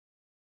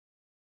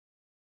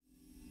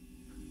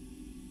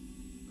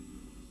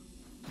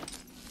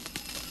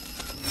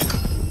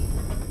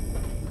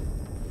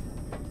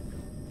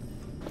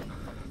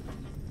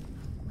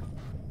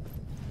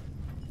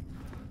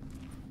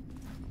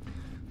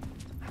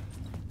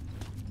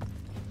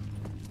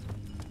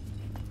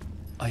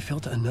I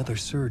felt another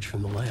surge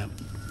from the lamp.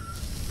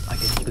 I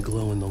could see the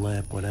glow in the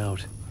lamp went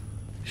out,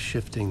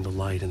 shifting the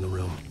light in the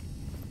room.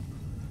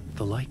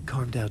 The light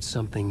carved out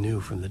something new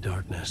from the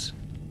darkness.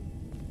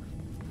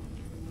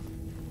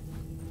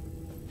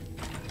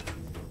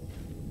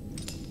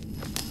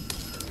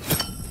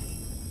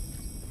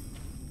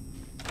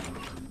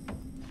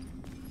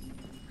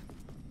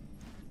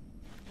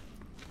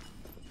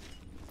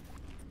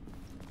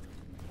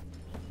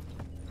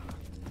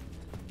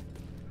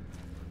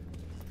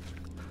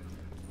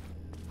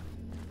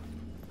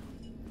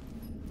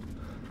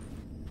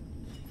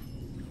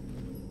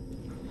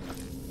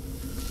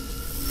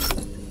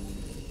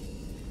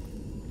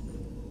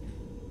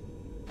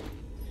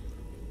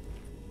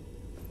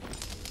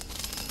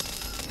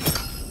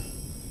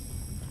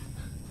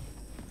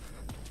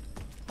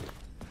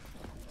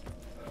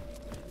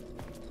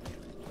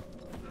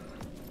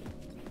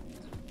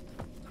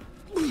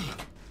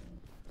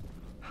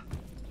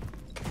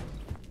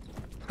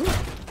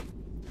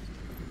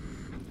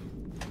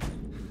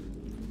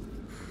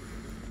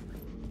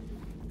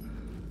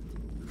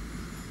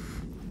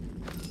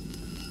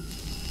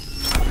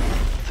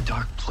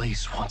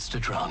 Place wants to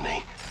drown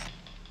me.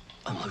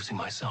 I'm losing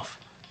myself.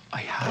 I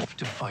have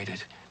to fight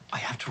it. I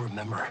have to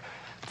remember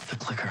the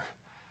clicker,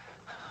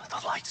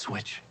 the light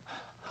switch.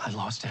 I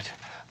lost it,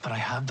 but I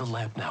have the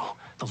lamp now.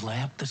 The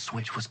lamp the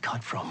switch was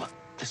cut from.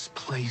 This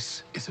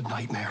place is a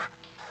nightmare.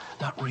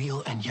 Not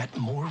real, and yet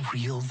more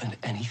real than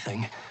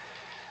anything.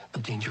 The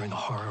danger and the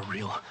horror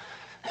real.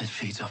 It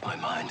feeds off my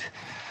mind,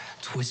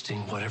 twisting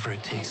whatever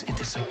it takes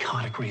into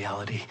psychotic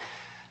reality.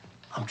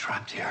 I'm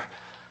trapped here.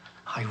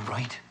 I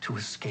write to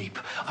escape.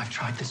 I've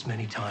tried this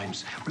many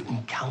times,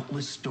 written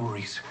countless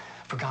stories,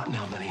 forgotten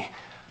how many.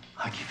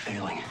 I keep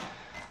failing,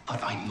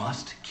 but I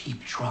must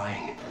keep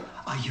trying.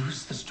 I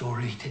use the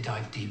story to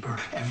dive deeper.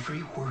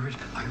 Every word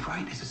I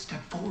write is a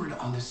step forward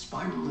on this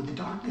spiral in the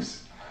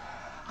darkness.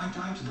 I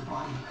dive to the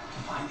bottom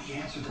to find the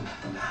answer,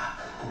 the map,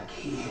 and the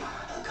key,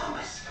 and the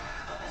compass.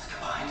 It's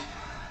combined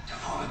to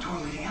form a door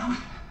leading out.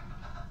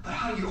 But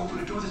how do you open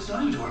a door that's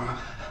not a door?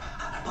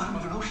 At the bottom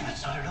of an ocean,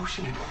 it's not an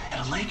ocean.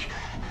 And a lake,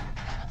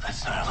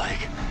 that's not a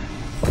lake.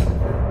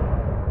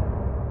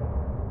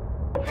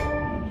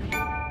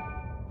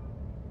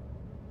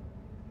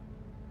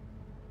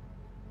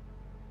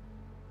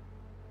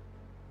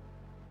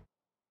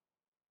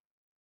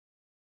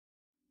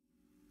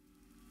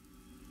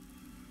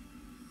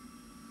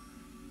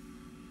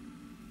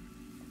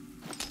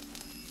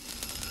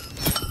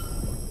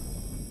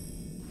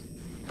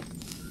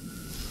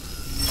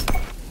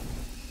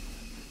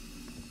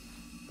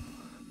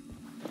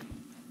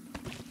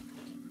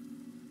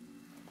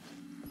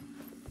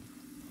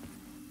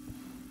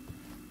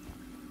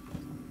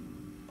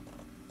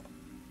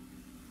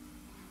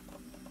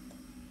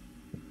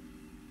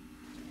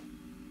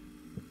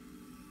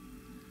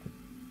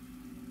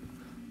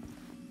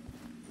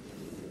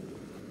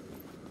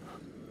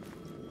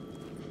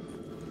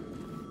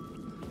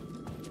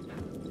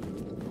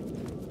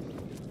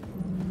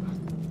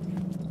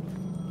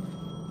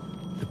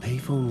 The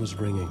payphone was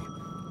ringing.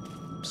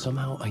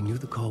 Somehow I knew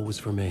the call was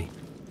for me.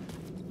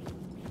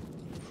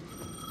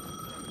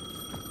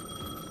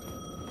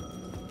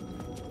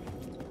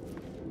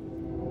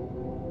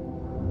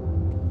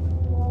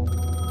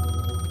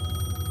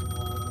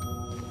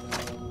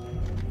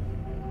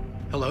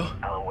 Hello?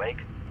 Alan Wake?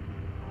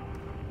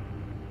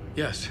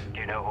 Yes.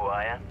 Do you know who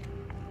I am?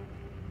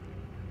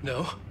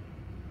 No?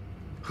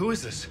 Who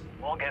is this?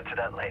 We'll get to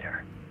that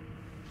later.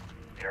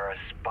 There are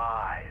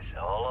spies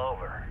all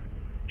over.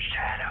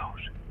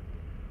 Shadows.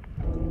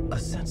 A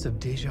sense of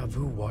déjà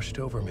vu washed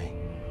over me.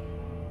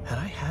 Had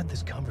I had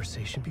this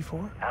conversation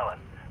before? Alan,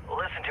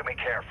 listen to me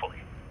carefully.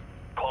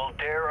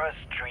 Caldera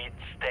Street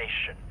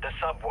Station, the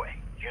subway.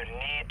 You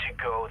need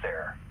to go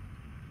there.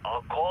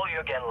 I'll call you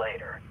again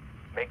later.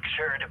 Make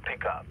sure to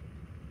pick up.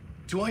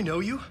 Do I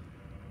know you?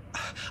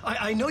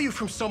 I know you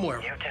from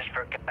somewhere. You've just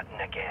forgotten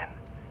again.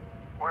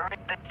 We're in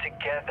this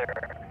together.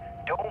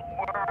 Don't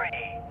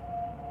worry.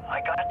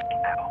 I got you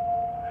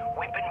now.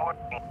 We've been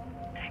working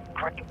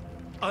great.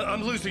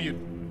 I'm losing you.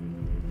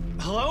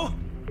 Hello?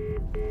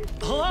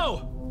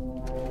 Hello?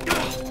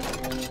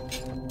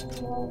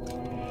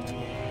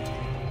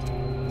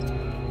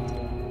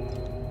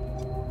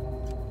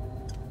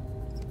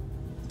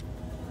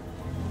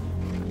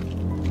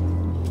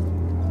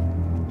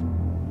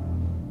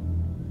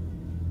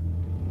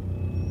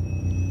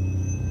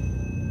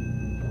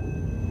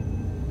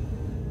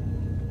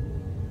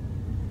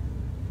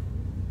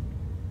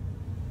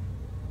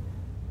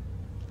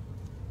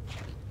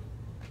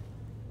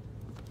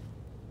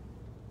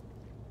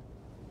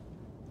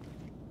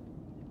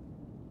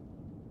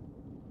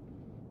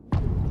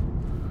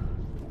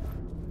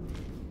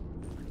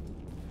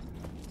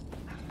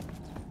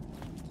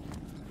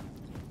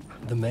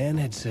 The man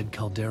had said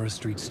Caldera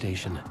Street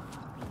Station.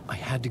 I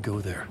had to go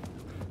there.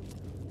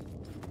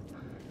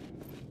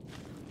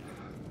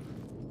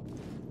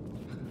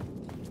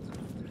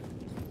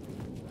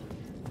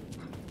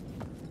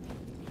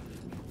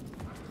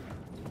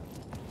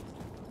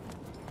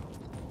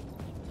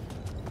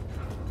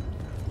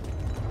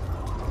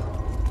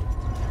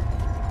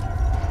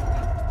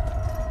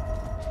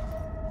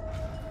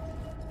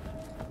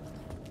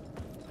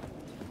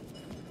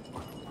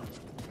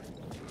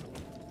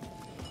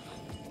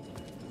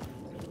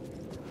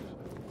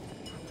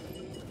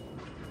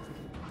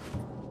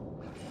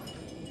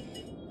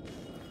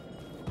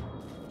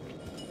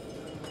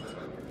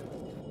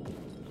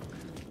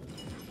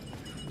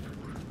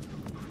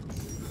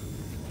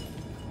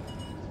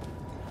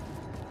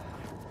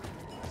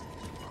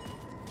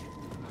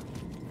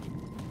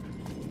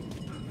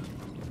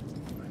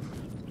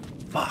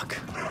 Fuck.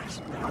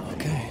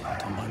 Okay,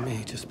 don't mind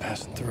me, just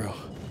passing through.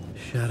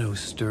 Shadows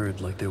stirred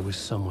like there was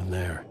someone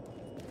there,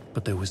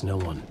 but there was no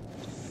one.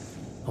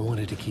 I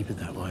wanted to keep it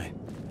that way.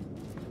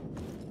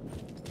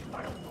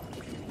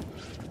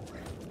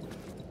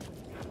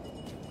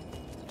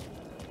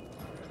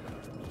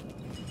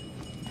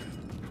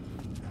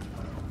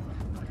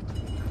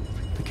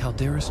 The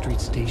Caldera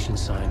Street station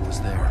sign was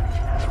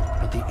there,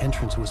 but the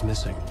entrance was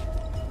missing.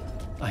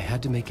 I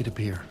had to make it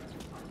appear.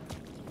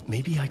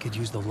 Maybe I could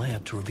use the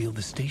lamp to reveal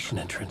the station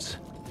entrance.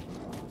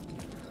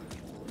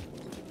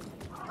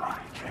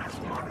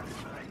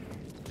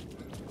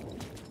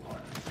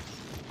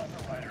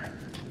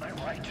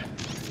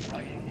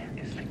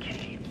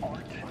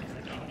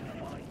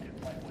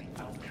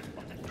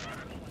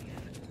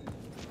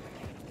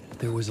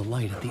 There was a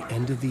light at the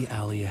end of the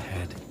alley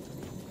ahead.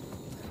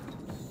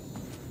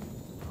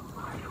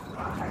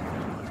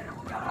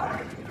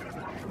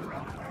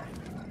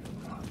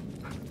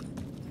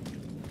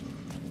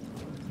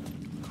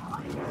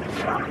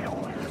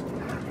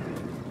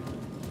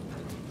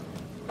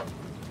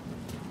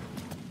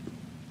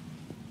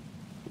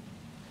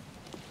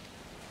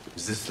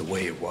 Is this the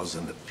way it was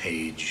on the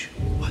page?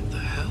 What the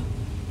hell?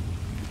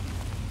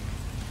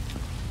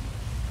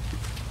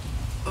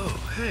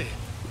 Oh, hey.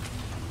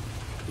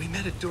 We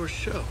met at Door's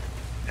show.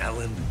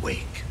 Alan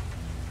Wake,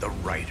 the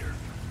writer.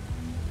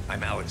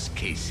 I'm Alex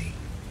Casey,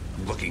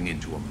 looking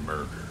into a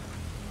murder.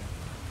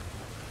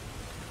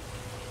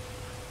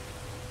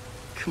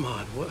 Come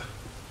on,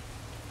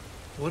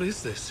 what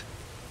is this?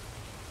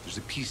 There's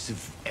a piece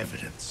of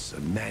evidence,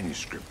 a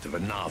manuscript of a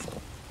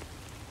novel.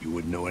 You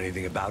wouldn't know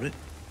anything about it?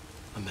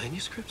 A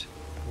manuscript?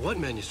 What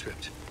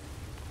manuscript?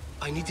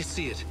 I need to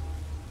see it.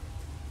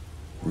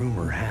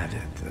 Rumor had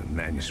it the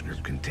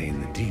manuscript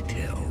contained the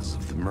details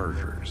of the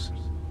murders.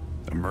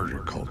 A murder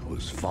cult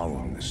was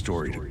following the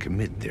story to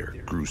commit their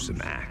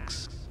gruesome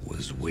acts.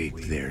 Was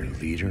Wake their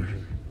leader?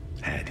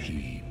 Had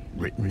he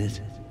written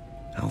it?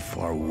 How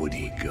far would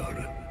he go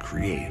to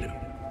create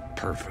a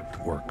perfect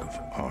work of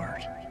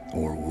art?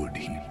 Or would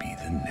he be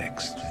the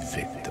next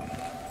victim?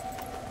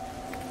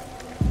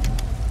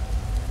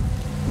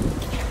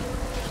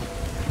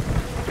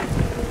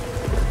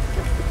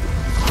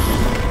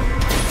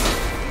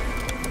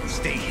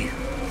 Stay here.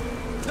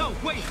 No,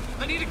 wait!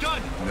 I need a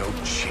gun! No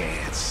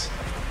chance.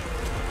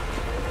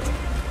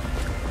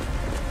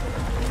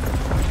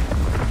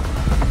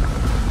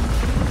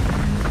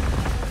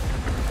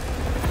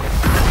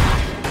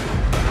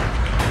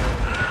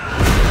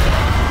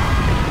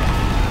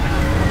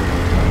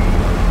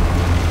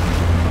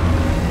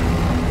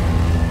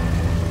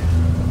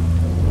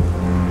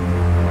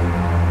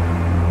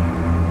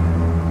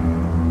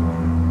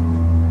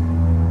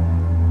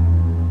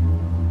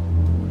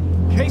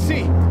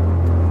 Casey!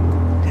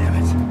 Damn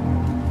it.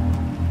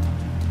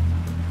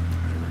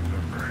 I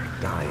remember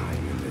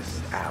dying in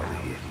this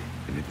alley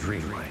in a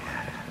dream I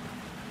had.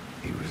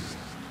 He was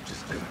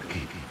just gonna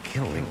keep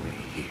killing me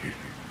here,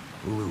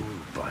 loop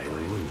by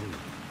loop.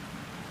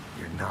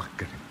 You're not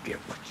gonna get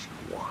what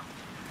you want.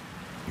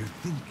 You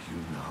think you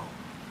know.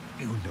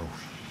 You know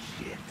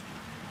shit.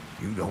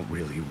 You don't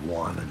really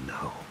wanna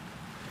know.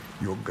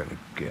 You're gonna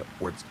get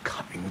what's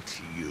coming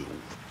to you.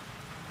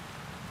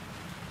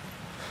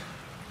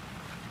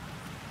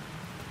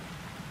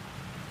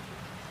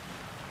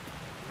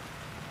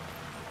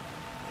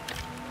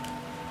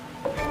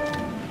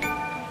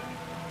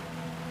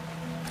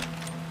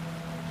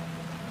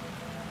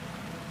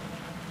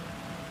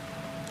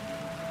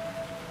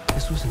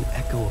 This was an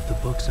echo of the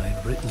books I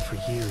had written for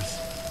years.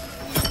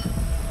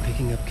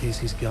 Picking up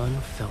Casey's gun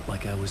felt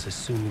like I was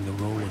assuming the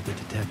role of the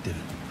detective.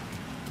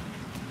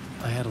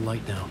 I had a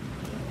light now.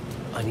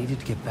 I needed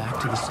to get back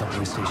to the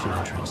subway station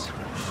entrance.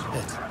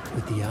 Shit.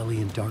 With the alley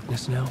in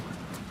darkness now,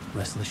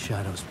 restless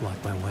shadows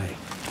blocked my way.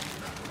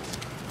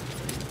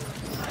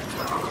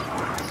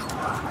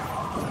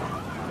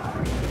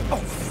 Oh,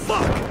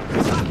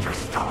 fuck! Stop your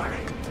start!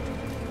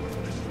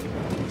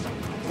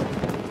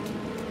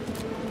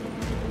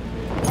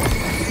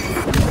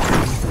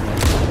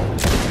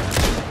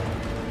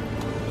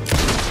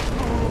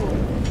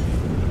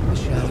 The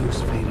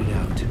shadows faded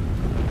out.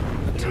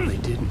 Until they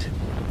didn't.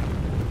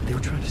 They were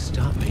trying to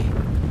stop me.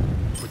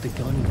 With the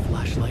gun and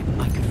flashlight,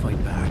 I could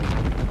fight back.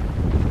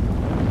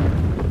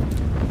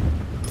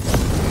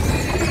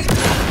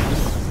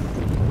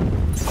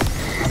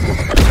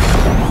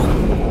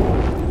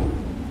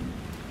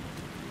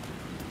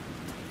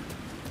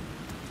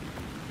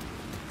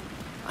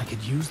 I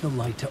could use the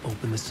light to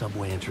open the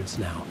subway entrance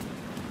now.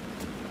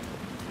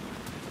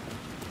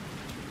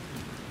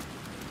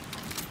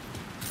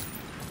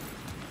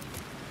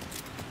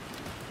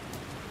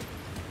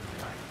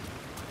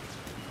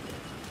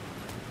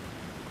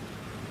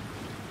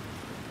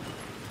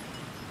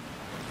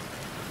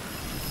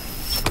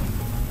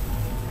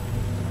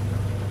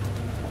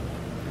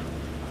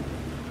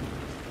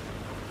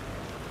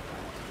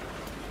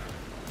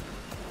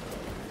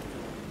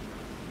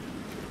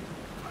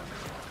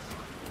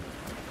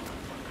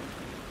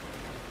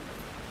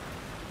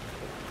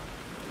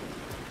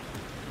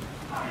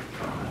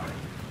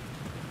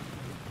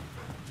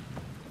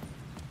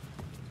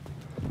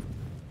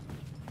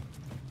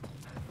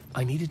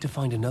 I needed to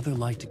find another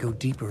light to go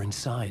deeper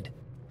inside.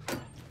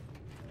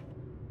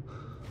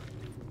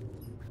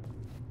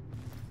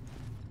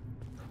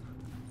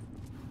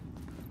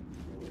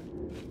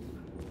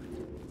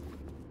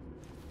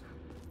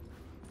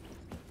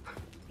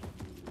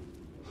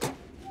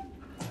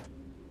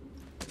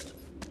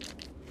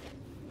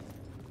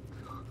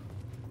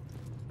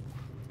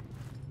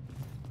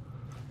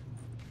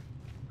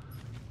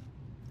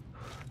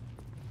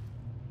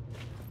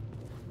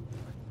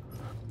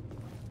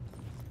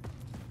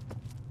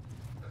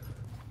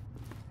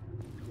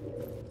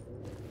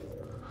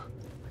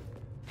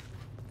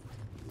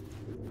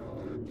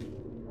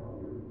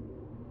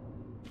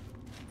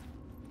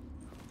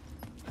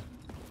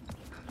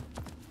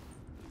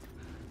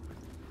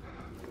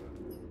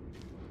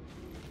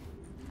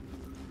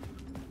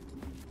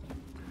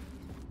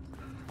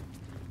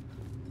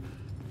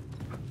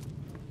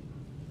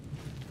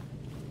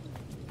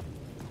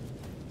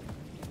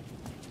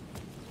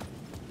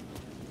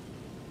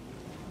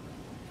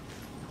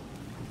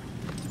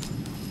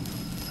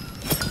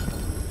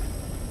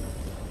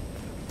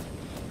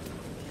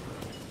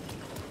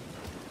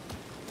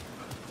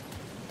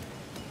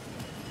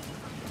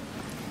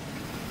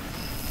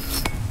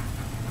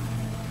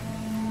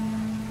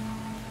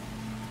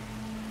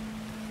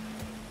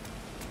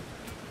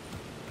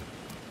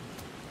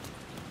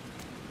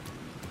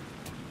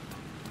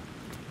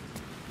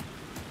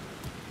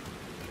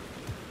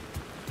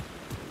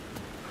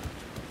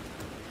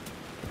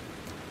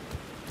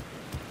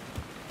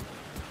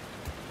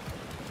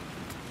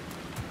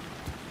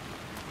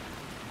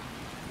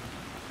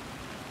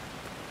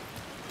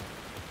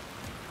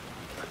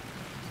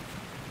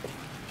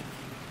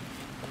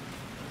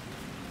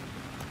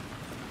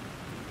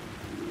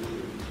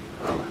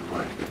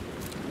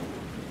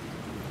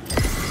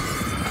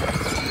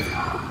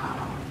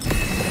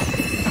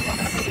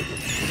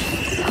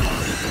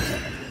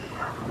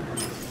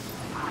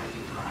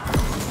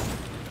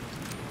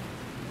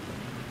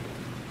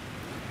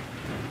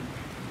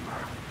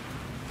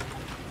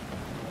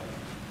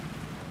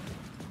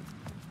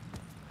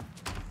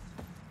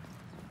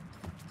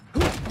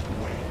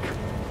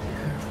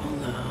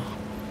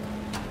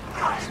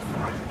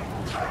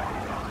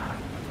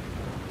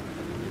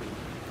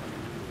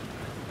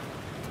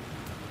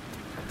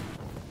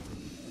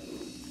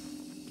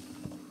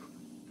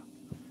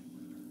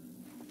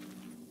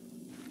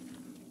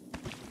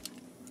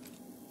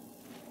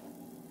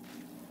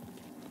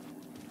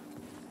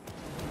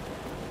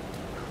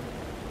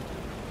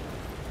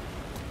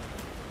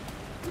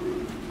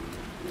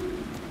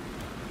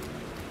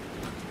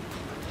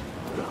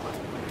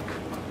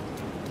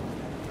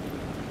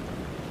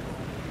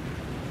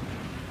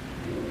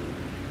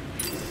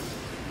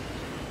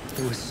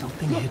 There was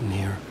something hidden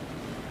here.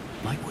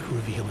 Light would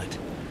reveal it.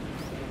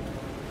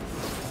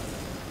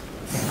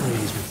 The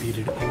phrase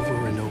repeated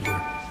over and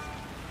over.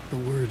 The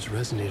words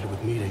resonated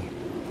with meaning.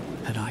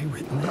 Had I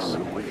written this?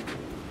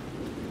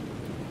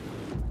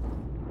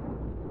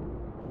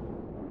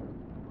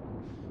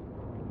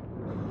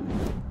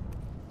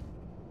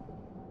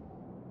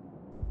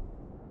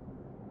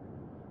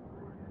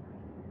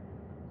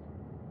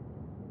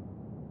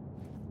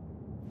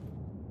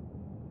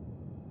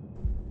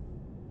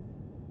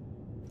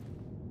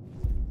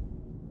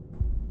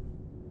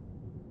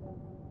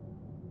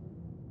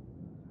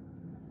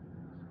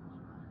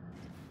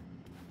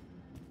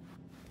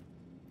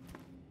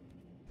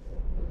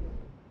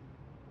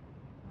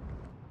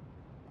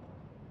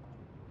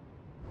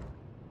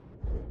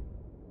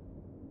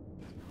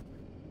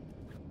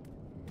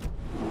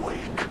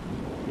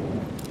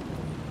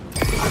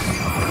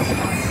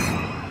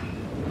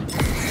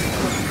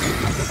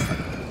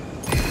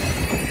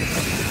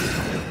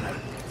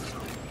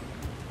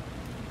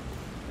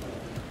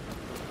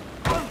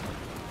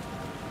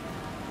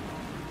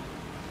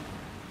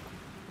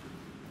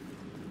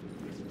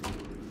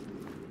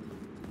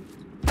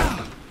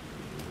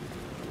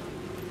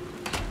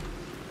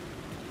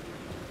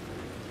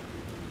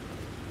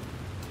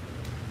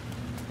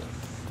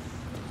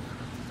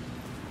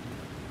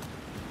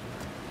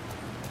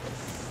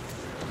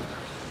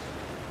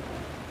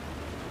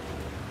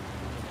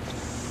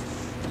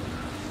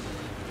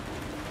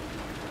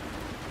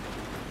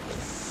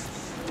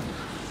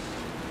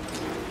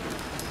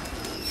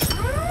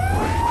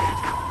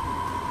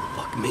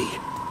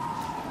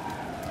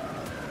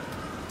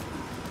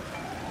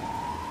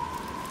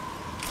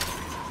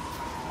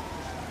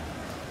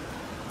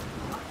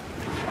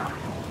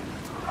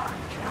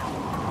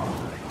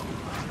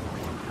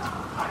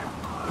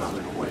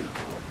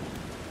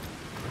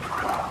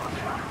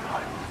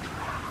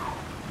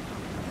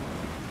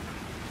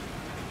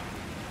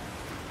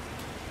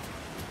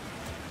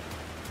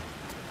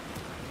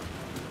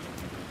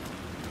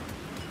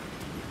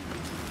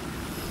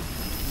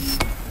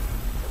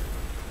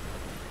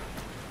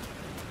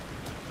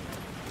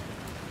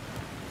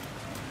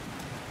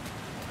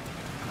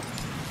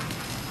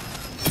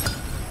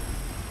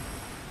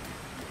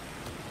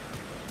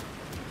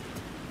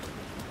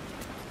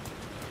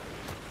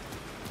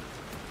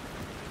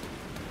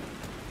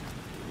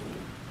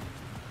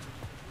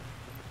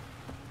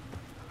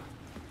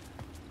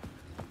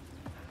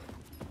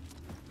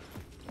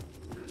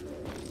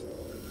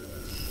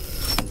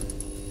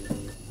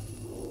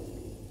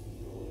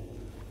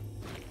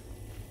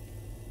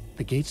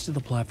 The gates to the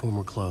platform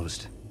were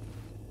closed.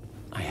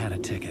 I had a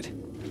ticket.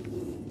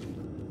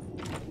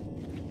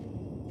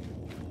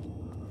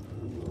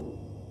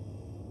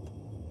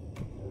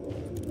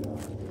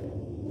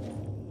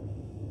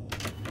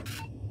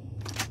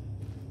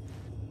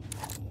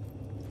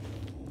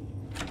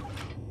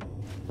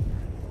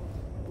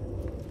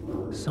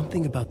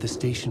 Something about the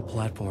station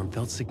platform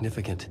felt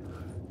significant.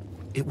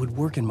 It would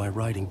work in my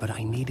writing, but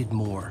I needed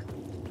more.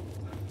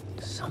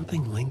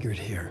 Something lingered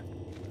here.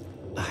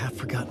 A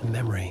half-forgotten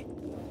memory.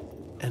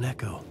 An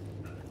echo.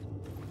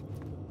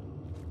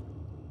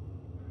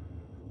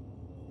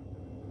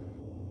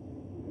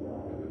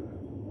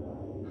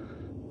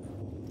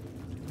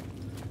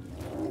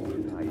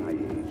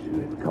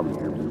 Come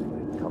here.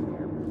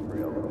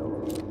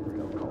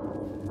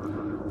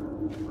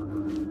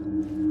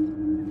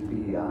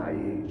 FBI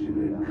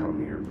agent, come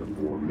here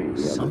before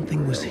me.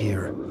 Something was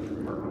here.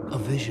 A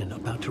vision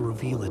about to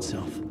reveal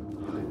itself.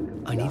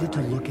 I needed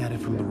to look at it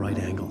from the right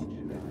angle.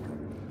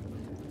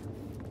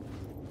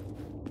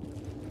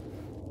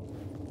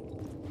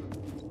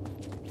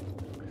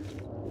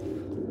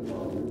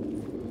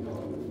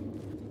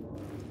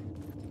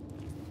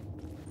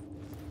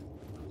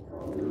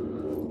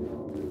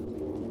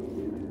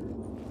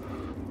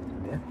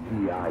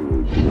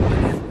 An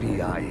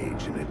FBI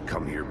agent had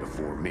come here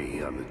before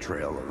me on the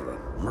trail of a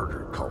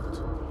murder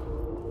cult.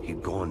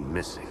 He'd gone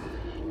missing,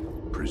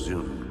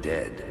 presumed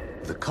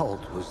dead. The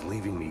cult was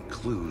leaving me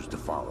clues to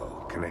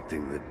follow,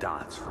 connecting the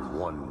dots from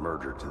one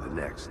murder to the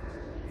next,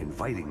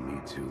 inviting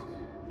me to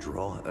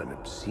draw an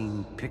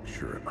obscene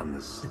picture on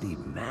the city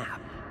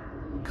map.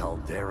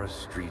 Caldera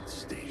Street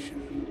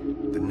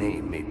Station. The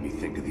name made me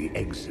think of the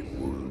exit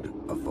wound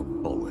of a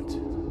bullet.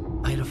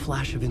 I had a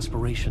flash of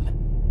inspiration.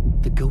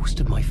 The ghost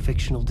of my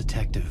fictional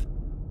detective.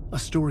 A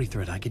story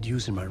thread I could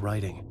use in my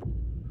writing.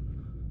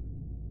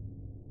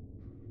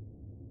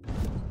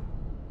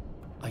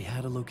 I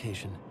had a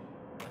location.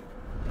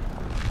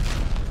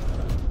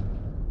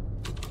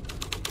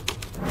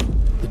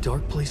 The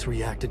dark place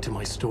reacted to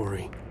my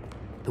story.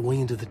 The way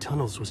into the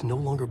tunnels was no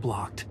longer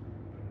blocked.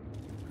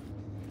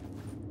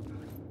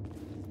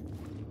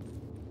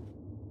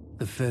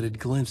 The Fed had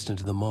glimpsed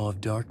into the maw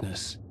of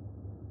darkness.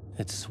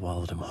 It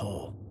swallowed him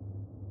whole.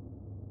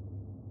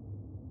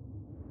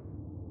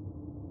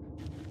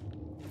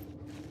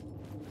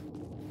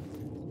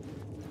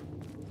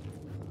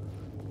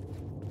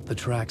 The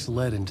tracks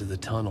led into the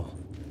tunnel.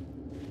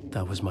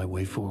 That was my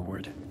way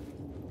forward.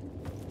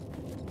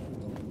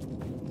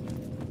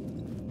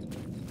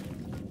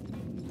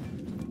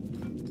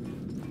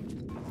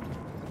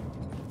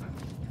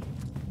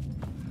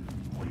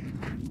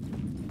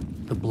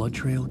 The blood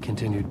trail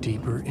continued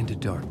deeper into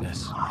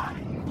darkness.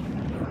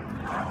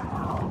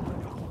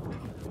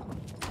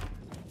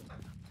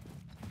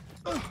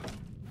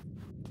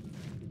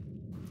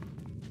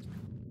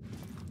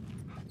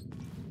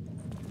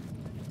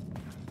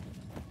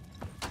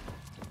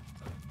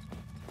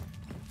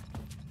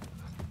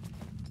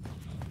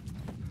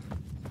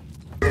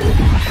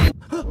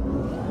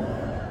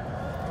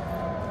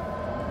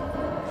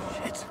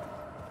 Shit.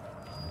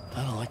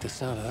 I don't like the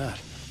sound of that.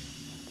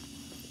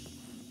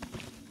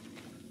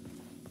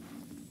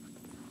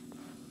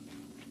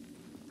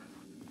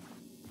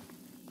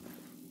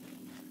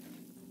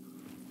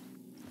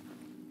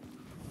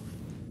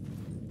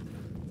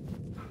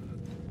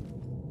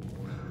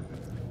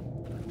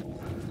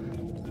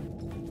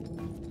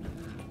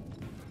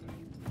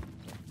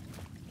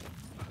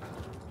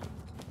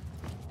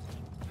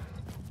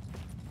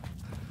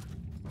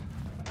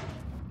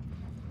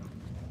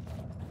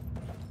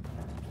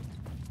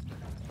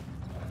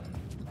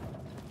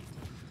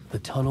 The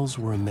tunnels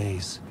were a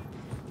maze.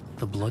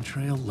 The blood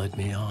trail led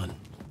me on.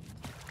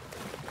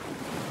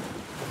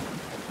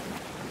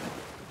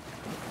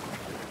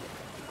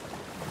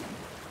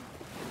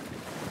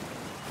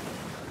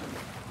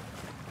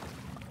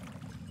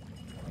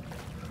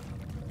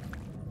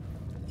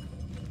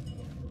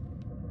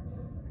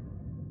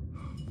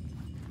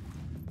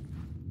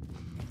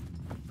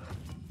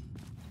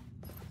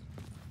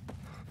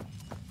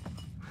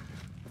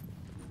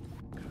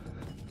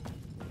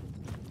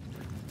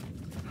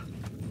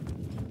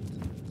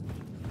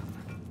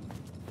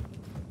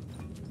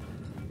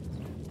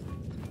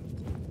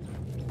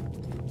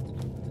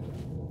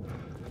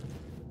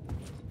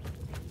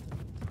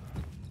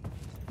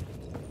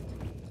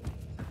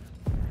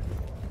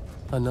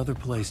 Another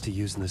place to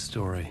use in this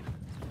story.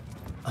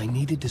 I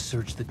needed to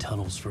search the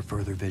tunnels for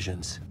further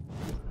visions.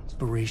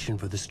 Inspiration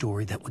for the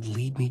story that would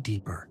lead me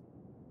deeper.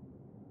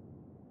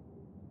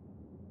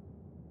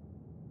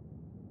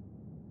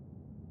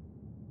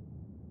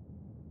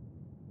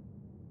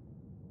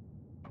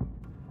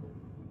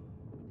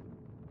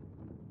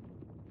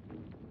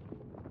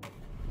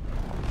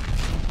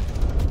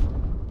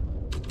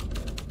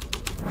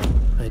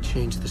 I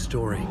changed the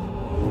story.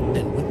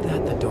 And with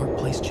that, the dark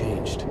place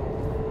changed.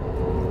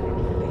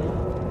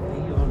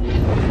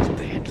 It's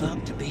bad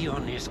luck to be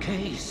on this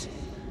case.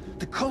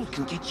 The cult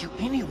can get you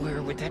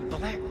anywhere with that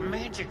black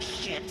magic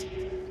shit.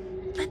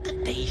 Let the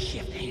day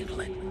shift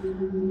handle it.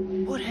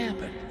 What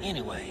happened,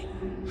 anyway?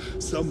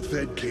 Some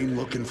Fed came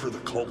looking for the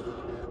cult,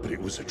 but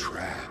it was a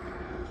trap.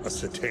 A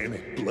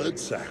satanic blood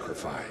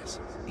sacrifice.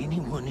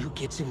 Anyone who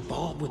gets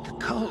involved with the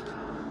cult,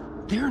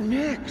 they're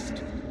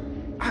next.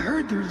 I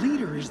heard their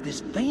leader is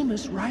this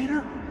famous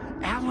writer,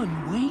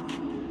 Alan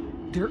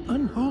Wake. Their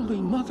unholy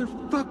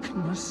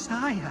motherfucking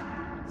messiah.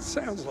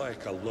 Sounds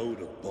like a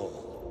load of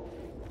bull.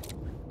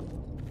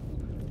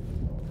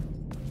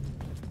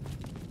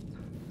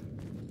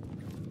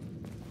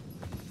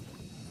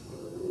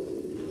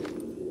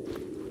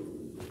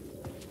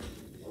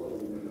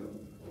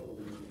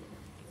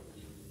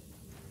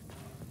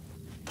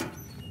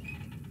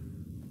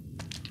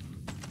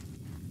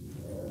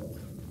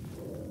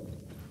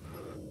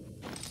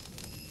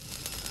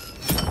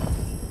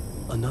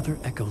 Another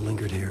echo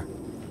lingered here,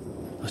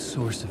 a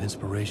source of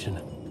inspiration.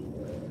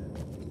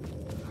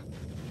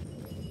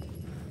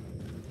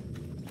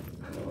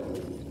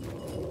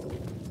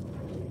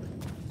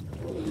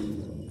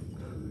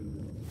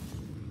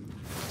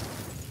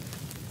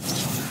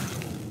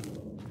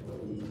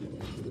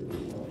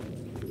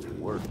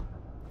 Word.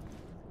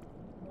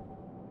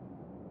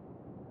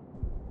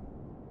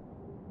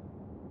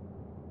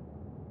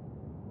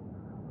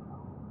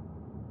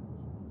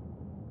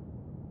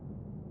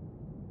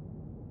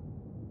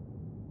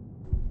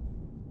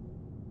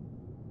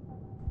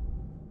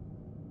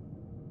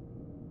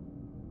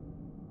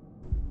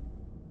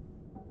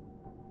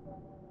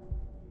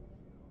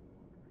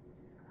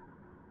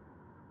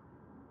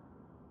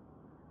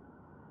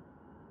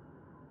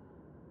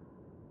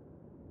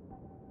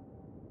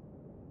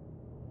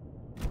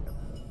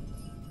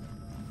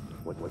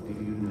 What do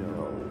you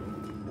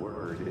know?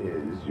 Word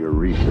is your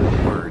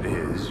research. Word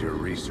is your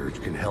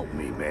research can help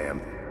me, ma'am.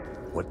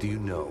 What do you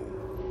know?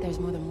 There's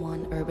more than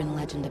one urban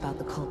legend about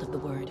the cult of the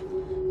Word.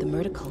 The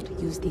murder cult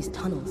used these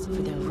tunnels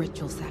for their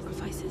ritual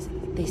sacrifices.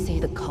 They say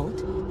the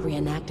cult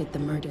reenacted the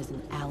murders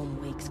in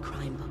Alan Wake's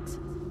crime books.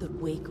 That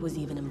Wake was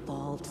even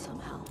involved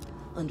somehow,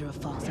 under a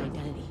false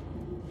identity.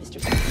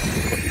 Mr.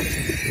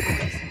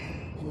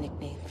 A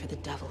nickname for the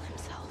devil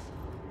himself.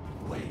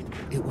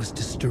 It was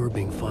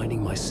disturbing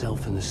finding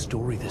myself in the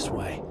story this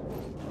way.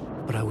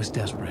 But I was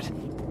desperate,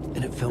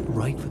 and it felt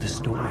right for the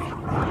story.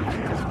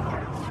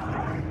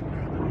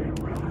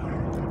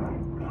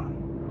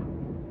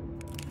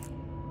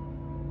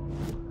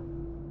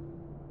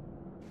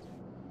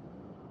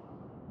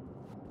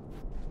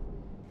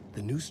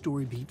 The new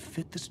story beat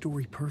fit the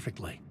story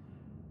perfectly.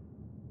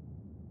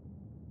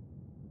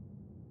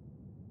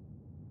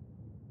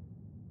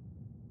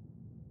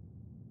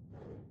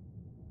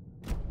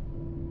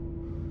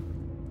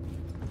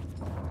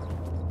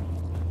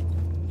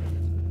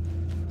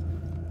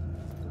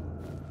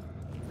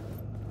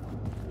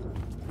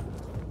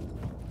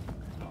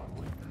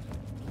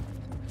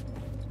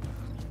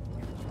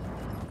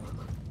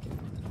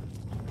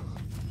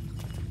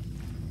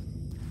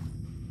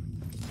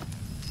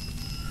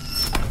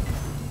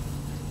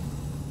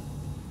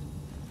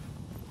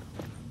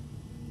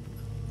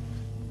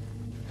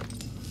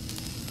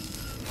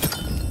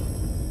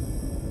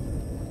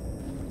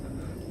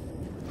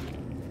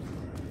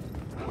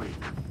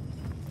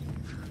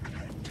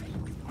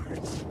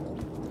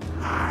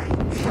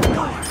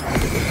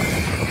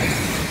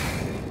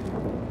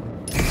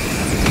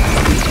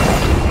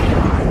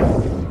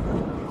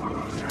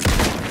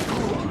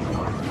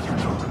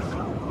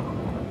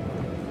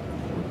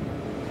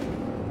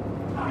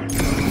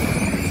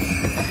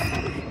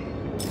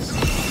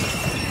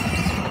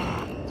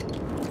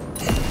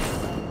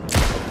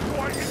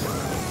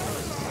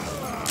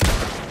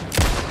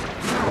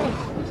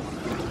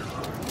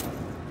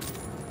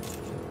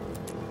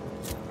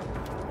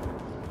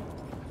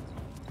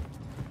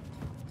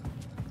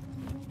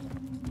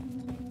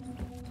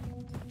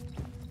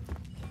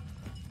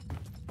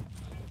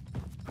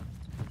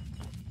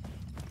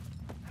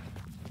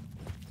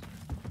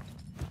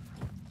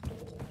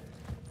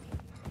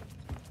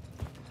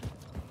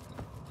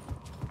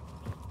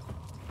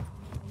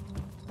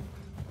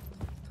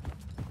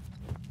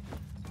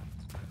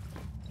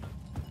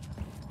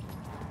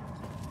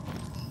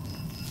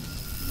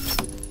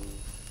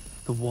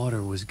 The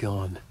water was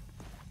gone.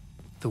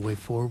 The way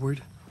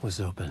forward was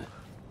open.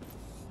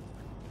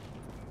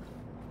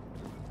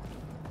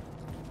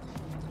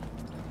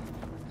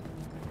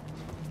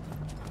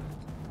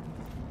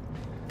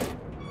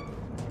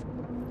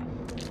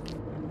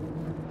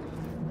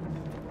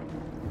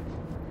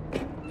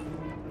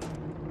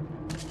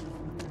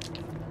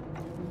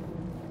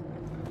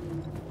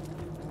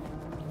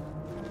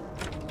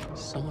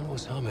 Someone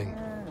was humming.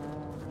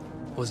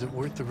 Was it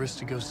worth the risk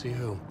to go see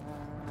who?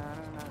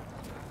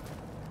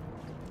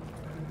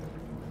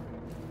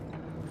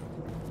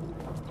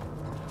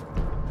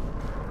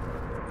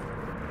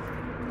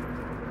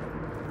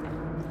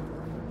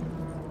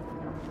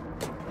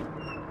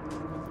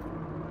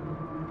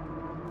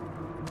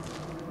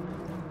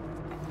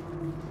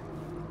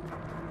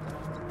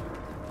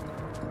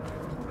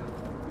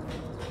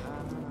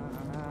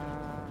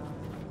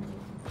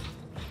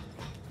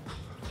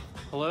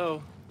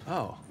 Hello?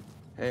 Oh,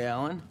 hey,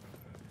 Alan.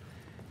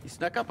 You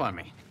snuck up on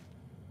me.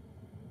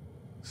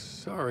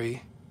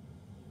 Sorry.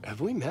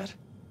 Have we met?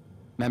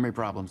 Memory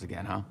problems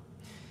again, huh?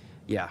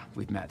 Yeah,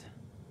 we've met.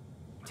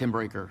 Tim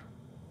Breaker.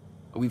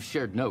 We've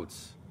shared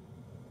notes.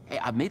 Hey,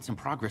 I've made some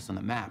progress on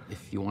the map,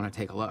 if you want to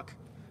take a look.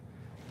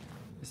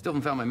 I still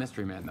haven't found my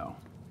mystery man, though.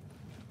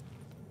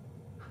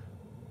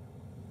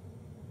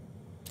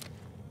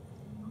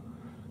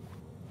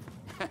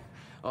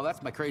 Oh,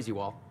 that's my crazy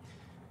wall.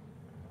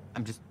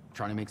 I'm just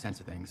trying to make sense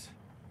of things.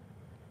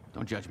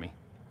 Don't judge me.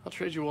 I'll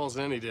trade you walls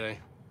any day.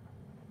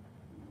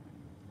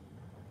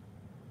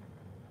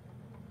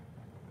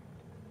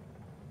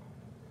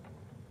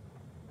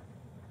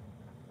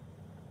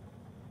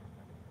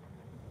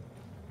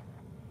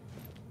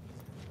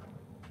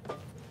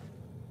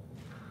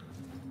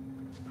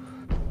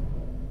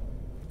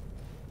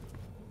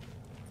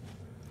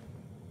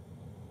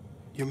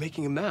 You're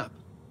making a map.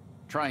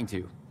 Trying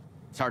to.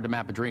 It's hard to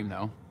map a dream,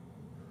 though.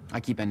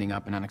 I keep ending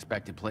up in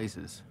unexpected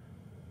places.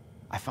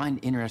 I find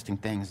interesting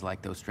things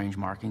like those strange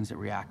markings that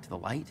react to the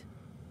light,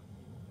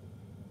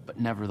 but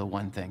never the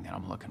one thing that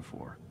I'm looking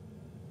for.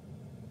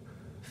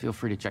 Feel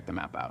free to check the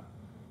map out.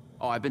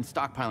 Oh, I've been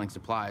stockpiling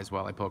supplies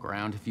while I poke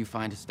around. If you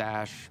find a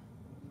stash,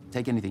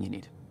 take anything you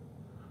need.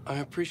 I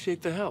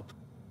appreciate the help.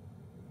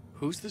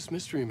 Who's this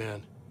mystery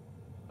man?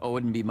 Oh, it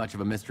wouldn't be much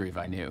of a mystery if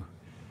I knew.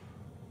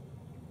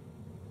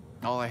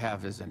 All I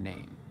have is a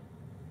name.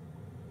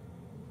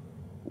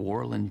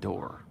 Warland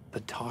Door. The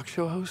talk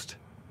show host?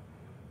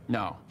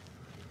 No.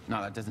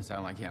 No, that doesn't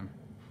sound like him.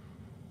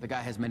 The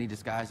guy has many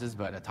disguises,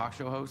 but a talk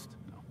show host?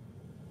 No.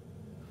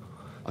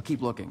 I'll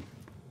keep looking.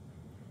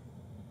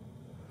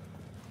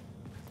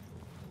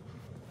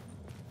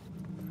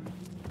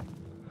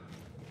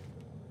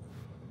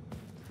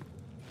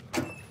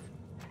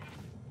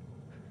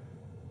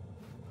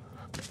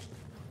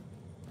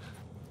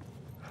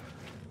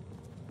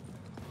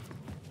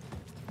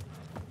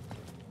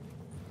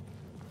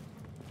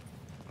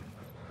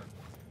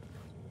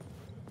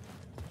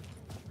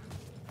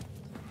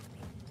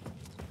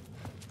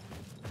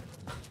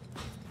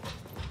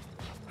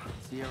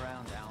 See you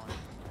around, Alan.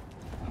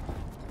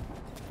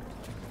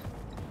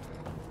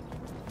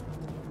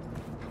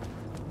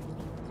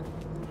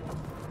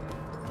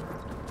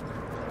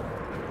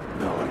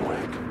 Alan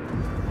Wake.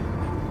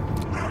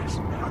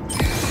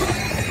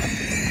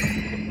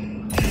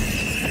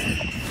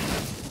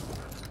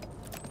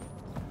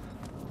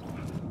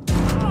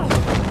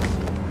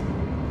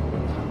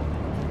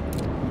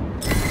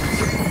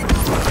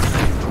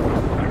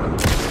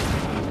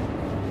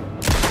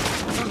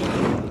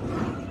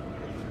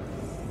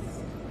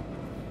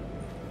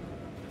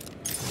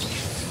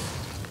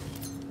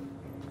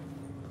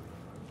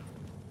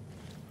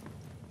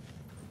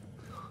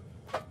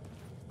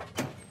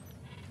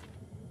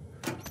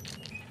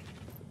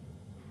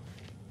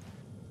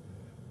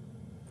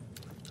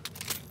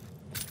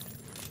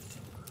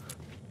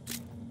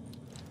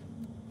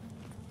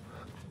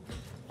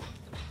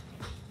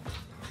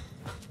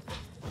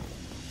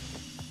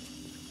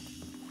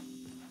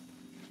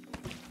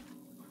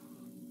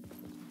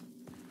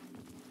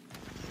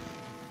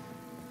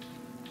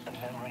 The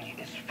memory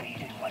is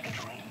fading like a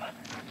dream.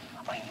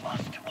 I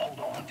must hold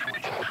on to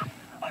it.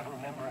 I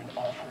remember an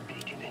awful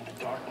beacon in the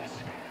darkness,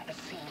 the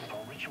scene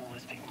of a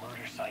ritualistic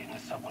murder site in the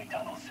subway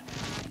tunnels.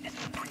 Is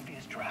it a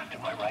previous draft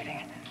of my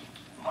writing?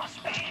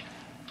 Must be.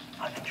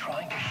 I've been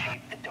trying to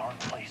shape the dark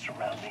place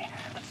around me,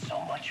 but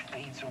so much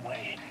fades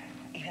away.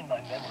 Even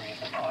my memory of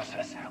the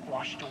process,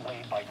 washed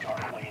away by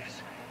dark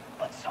waves.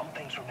 But some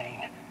things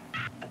remain.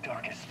 The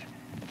darkest,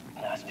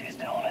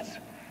 nastiest elements,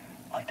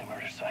 like the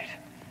murder site.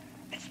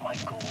 It's my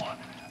goal,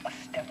 a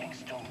stepping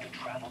stone to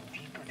travel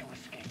deeper to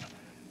escape.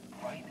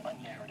 Write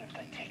a narrative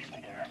that takes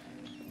me there.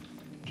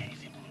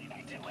 Casey will lead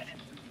me to it.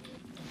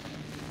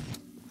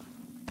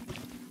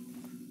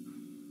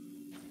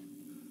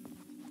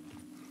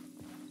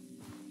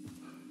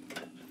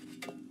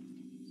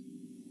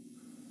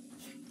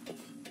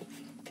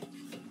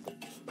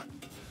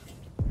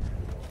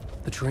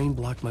 The train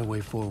blocked my way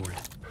forward,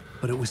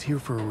 but it was here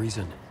for a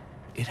reason.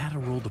 It had a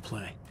role to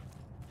play.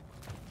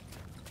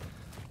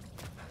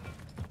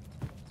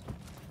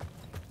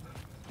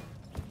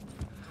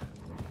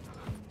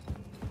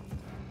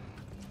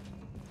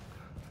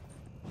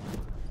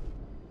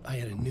 I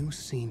had a new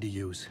scene to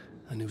use,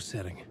 a new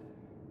setting.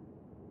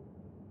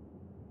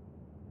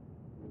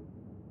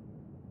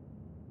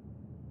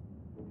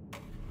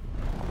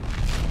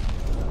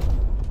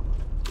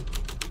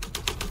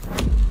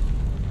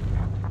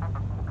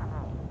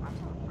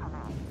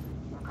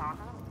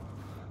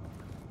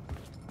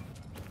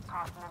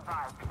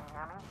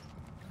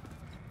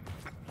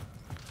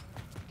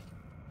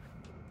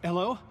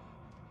 Hello?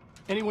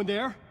 Anyone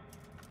there?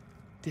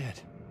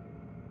 Dead.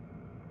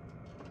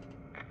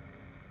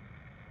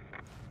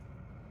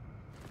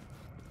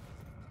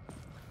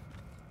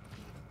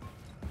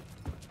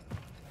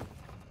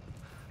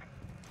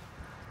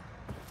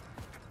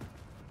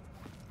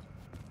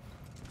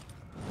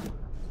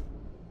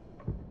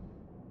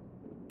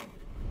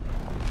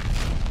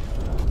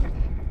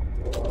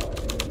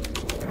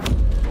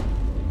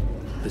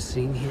 The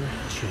scene here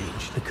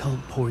changed. The cult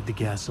poured the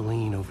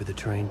gasoline over the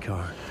train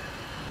car.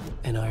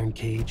 An iron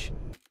cage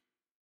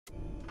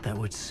that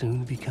would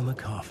soon become a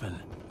coffin.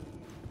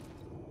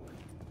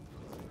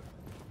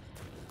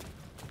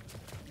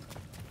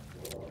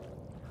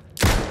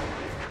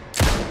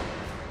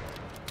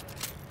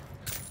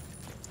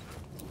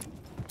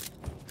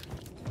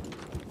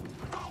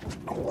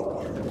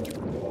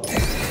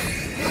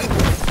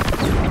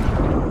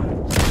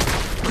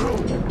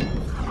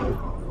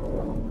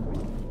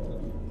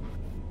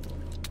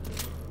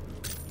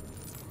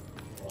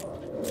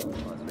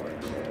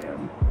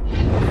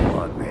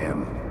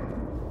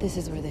 This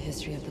is where the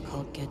history of the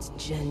cult gets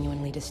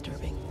genuinely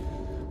disturbing.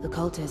 The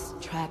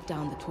cultists tracked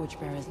down the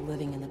torchbearers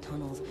living in the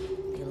tunnels.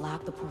 They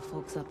locked the poor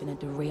folks up in a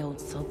derailed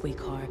subway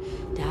car,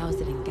 doused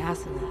it in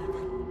gasoline.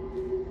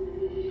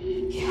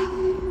 Yeah.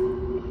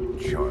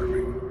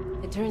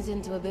 Charming. It turns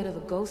into a bit of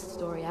a ghost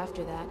story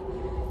after that.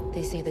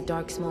 They say the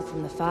dark smoke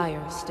from the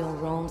fire still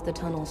roams the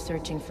tunnels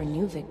searching for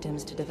new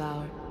victims to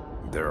devour.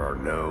 There are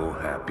no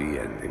happy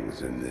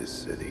endings in this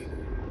city.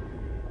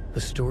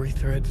 The story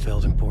thread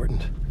felt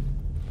important.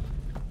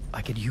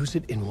 I could use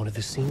it in one of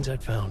the scenes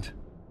I'd found.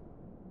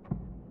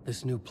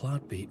 This new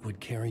plot beat would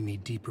carry me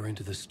deeper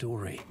into the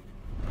story.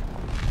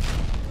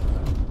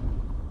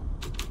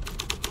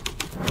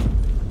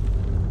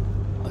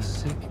 A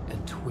sick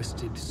and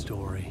twisted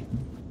story.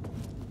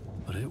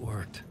 But it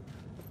worked.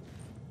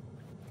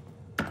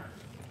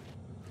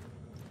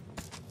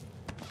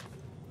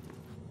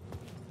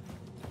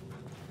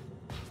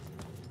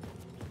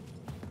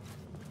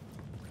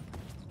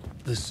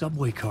 The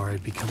subway car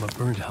had become a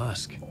burnt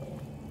husk.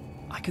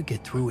 I could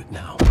get through it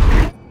now.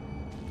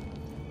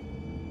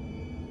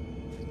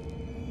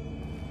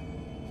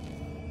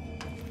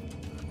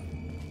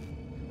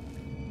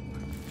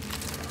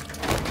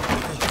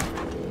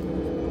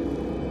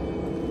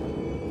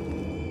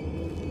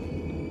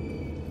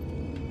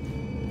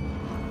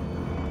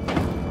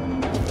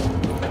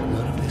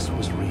 None of this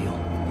was real.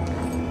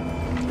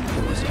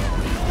 It was all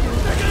real.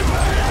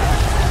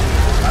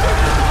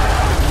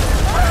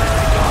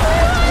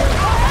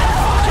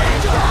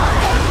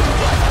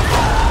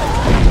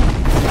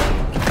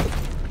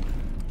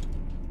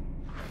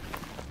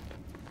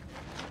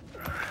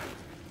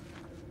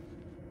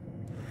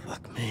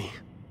 Fuck me.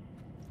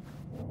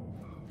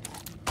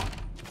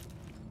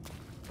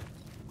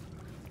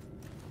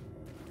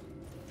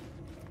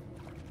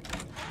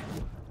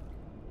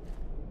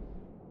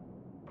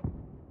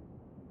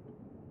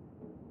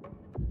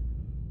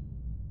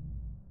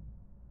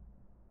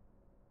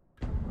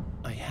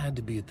 I had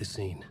to be at the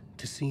scene,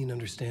 to see and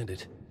understand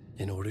it,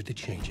 in order to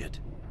change it.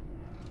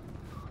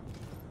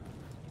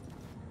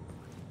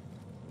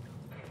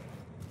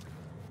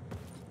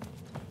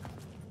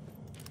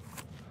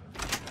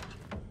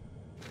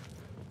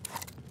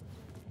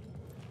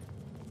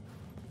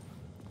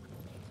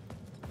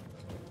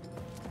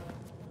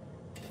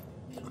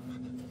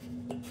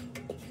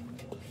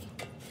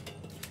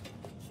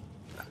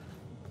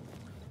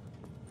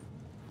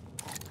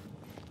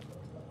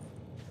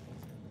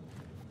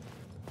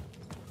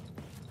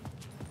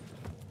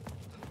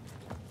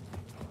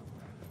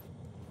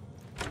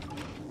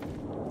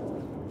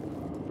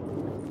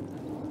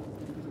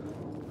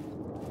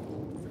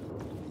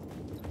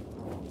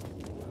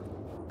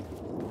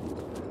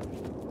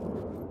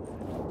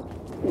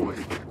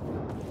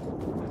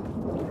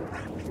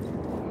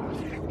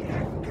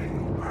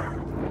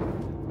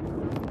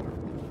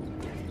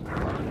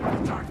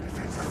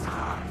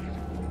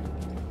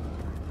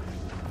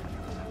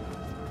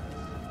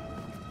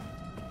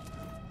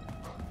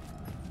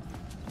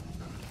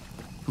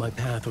 My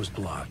path was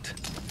blocked.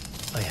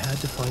 I had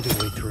to find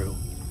a way through.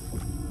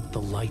 The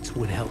lights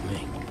would help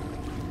me.